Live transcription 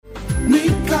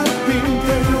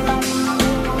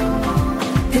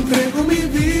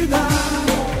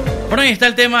ahí está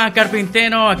el tema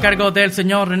carpintero a cargo del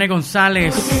señor René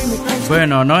González.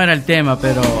 Bueno, no era el tema,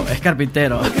 pero es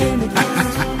carpintero.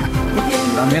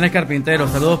 También es carpintero.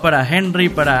 Saludos para Henry,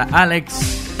 para Alex,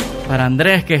 para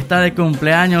Andrés, que está de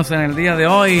cumpleaños en el día de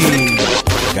hoy.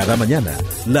 Cada mañana,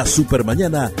 la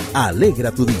Supermañana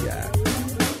alegra tu día.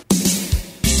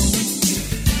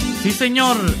 Sí,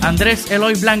 señor, Andrés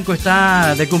Eloy Blanco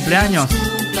está de cumpleaños.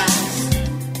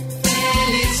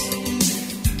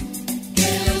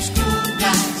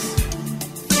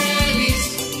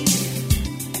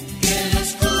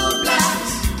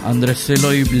 Andrés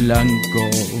Eloy Blanco.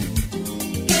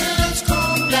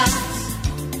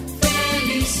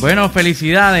 Bueno,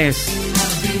 felicidades.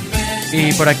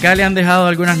 Y por acá le han dejado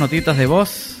algunas notitas de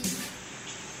voz.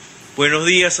 Buenos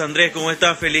días, Andrés, ¿cómo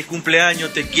estás? Feliz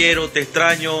cumpleaños, te quiero, te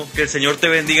extraño. Que el Señor te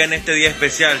bendiga en este día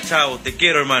especial. Chao, te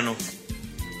quiero, hermano.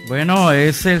 Bueno,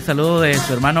 es el saludo de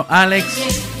su hermano Alex,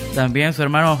 también su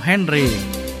hermano Henry.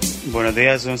 Buenos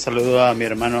días, un saludo a mi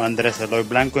hermano Andrés Eloy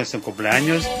Blanco en su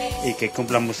cumpleaños y que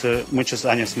cumpla muchos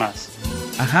años más.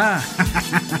 Ajá.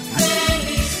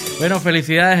 Bueno,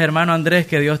 felicidades, hermano Andrés,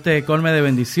 que Dios te colme de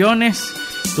bendiciones.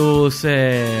 Tus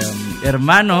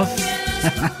hermanos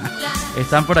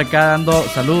están por acá dando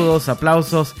saludos,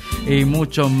 aplausos y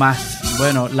mucho más.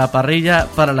 Bueno, la parrilla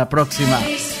para la próxima.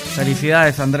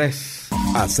 Felicidades, Andrés.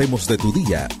 Hacemos de tu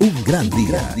día un gran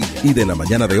día. Y de la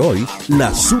mañana de hoy,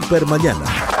 la Supermañana.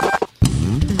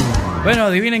 Bueno,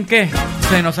 adivinen qué,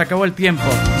 se nos acabó el tiempo.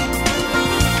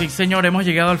 Sí, señor, hemos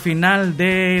llegado al final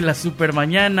de la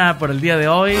Supermañana por el día de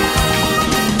hoy.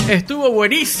 Estuvo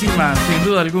buenísima, sin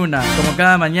duda alguna, como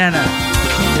cada mañana.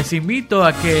 Les invito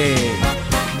a que,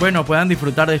 bueno, puedan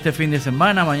disfrutar de este fin de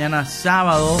semana. Mañana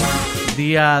sábado,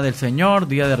 Día del Señor,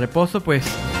 Día de Reposo, pues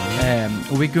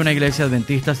ubique una iglesia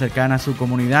adventista cercana a su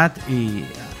comunidad y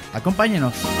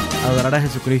acompáñenos a adorar a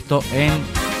Jesucristo en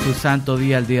su santo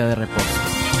día, el Día de Reposo.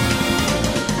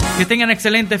 Que tengan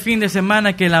excelente fin de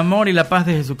semana, que el amor y la paz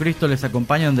de Jesucristo les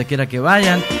acompañe donde quiera que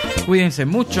vayan. Cuídense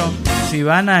mucho. Si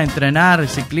van a entrenar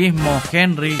ciclismo,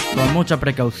 Henry, con mucha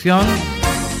precaución.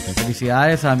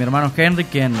 Felicidades a mi hermano Henry,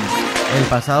 quien el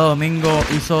pasado domingo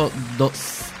hizo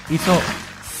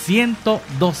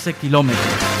 112 kilómetros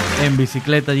en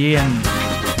bicicleta allí en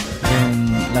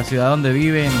la ciudad donde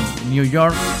vive, en New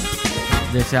York.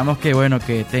 Deseamos que, bueno,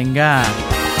 que tenga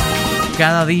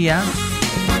cada día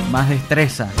más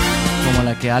destreza como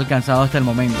la que ha alcanzado hasta el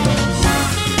momento.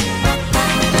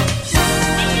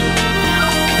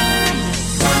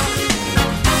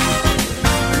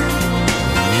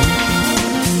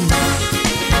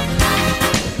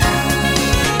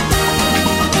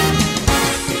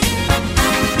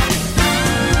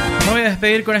 Me voy a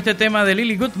despedir con este tema de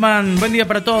Lily Goodman. Buen día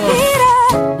para todos.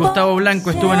 Gustavo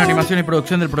Blanco estuvo en la animación y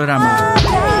producción del programa.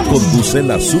 Conduce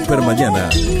la Supermañana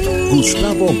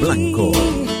Gustavo Blanco.